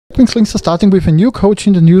Linz are starting with a new coach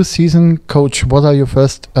in the new season. Coach, what are your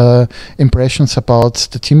first impressions about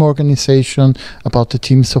the team organization, about the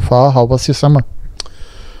team so far? How was your summer?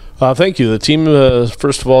 Thank you. The team,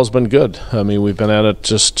 first of all, has been good. I mean, we've been at it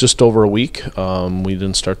just over a week. We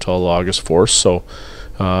didn't start till August 4th, so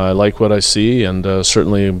I like what I see, and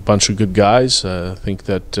certainly a bunch of good guys. I think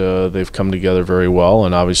that they've come together very well,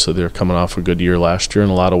 and obviously they're coming off a good year last year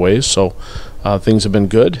in a lot of ways, so things have been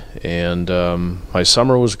good, and my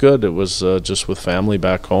summer was good. It was just with family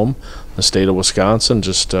back home in the state of Wisconsin,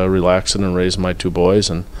 just relaxing and raising my two boys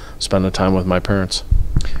and spending time with my parents.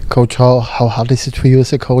 Coach, how hard is it for you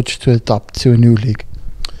as a coach to adapt to a new league?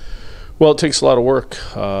 Well, it takes a lot of work.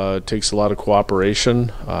 It takes a lot of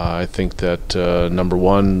cooperation. I think that number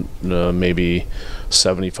one, maybe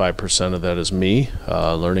 75% of that is me,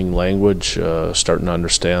 learning language, starting to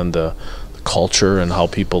understand the culture and how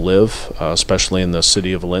people live, especially in the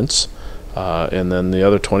city of Linz. And then the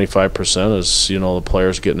other 25% is, the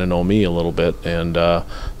players getting to know me a little bit and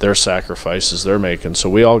their sacrifices they're making. So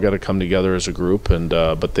we all got to come together as a group, and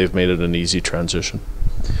but they've made it an easy transition.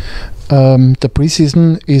 The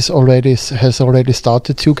preseason has already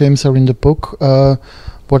started. 2 games are in the book.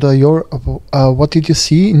 What did you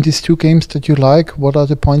see in these 2 games that you like? What are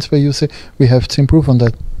the points where you say we have to improve on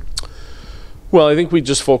that? Well, I think we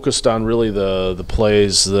just focused on really the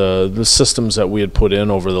plays, the systems that we had put in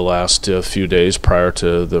over the last few days prior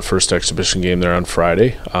to the first exhibition game there on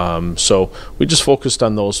Friday. So we just focused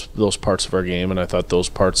on those parts of our game, and I thought those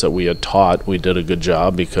parts that we had taught, we did a good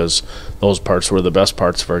job, because those parts were the best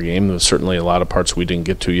parts of our game. There was certainly a lot of parts we didn't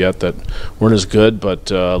get to yet that weren't as good, but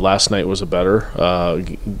last night was a better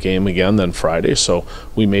game again than Friday, so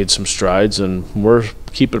we made some strides, and we're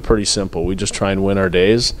keep it pretty simple. We just try and win our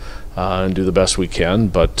days and do the best we can,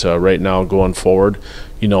 but right now going forward,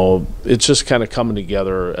 it's just kind of coming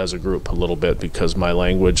together as a group a little bit, because my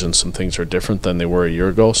language and some things are different than they were a year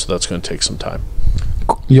ago, so that's going to take some time.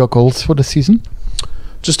 Your goals for the season?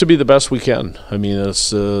 Just to be the best we can. I mean, it's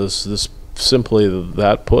this simply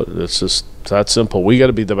that put. It's just that simple. We got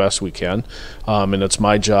to be the best we can, and it's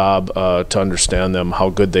my job to understand them how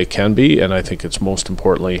good they can be, and I think it's most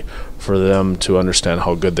importantly for them to understand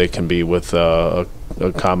how good they can be with a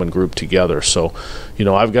common group together. So,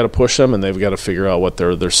 I've got to push them, and they've got to figure out what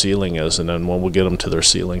their ceiling is, and then we'll get them to their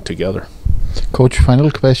ceiling together. Coach, final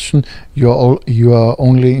question. You are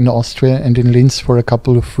only in Austria and in Linz for a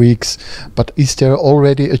couple of weeks, but is there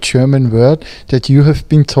already a German word that you have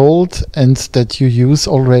been told and that you use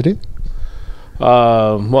already?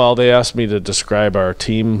 Well, they asked me to describe our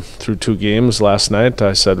team through 2 games last night.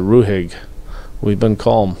 I said ruhig. We've been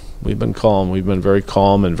calm. We've been calm. We've been very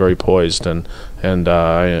calm and very poised, and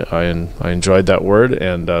I enjoyed that word,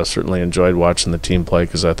 and certainly enjoyed watching the team play,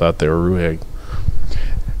 because I thought they were ruhig.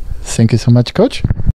 Thank you so much, Coach.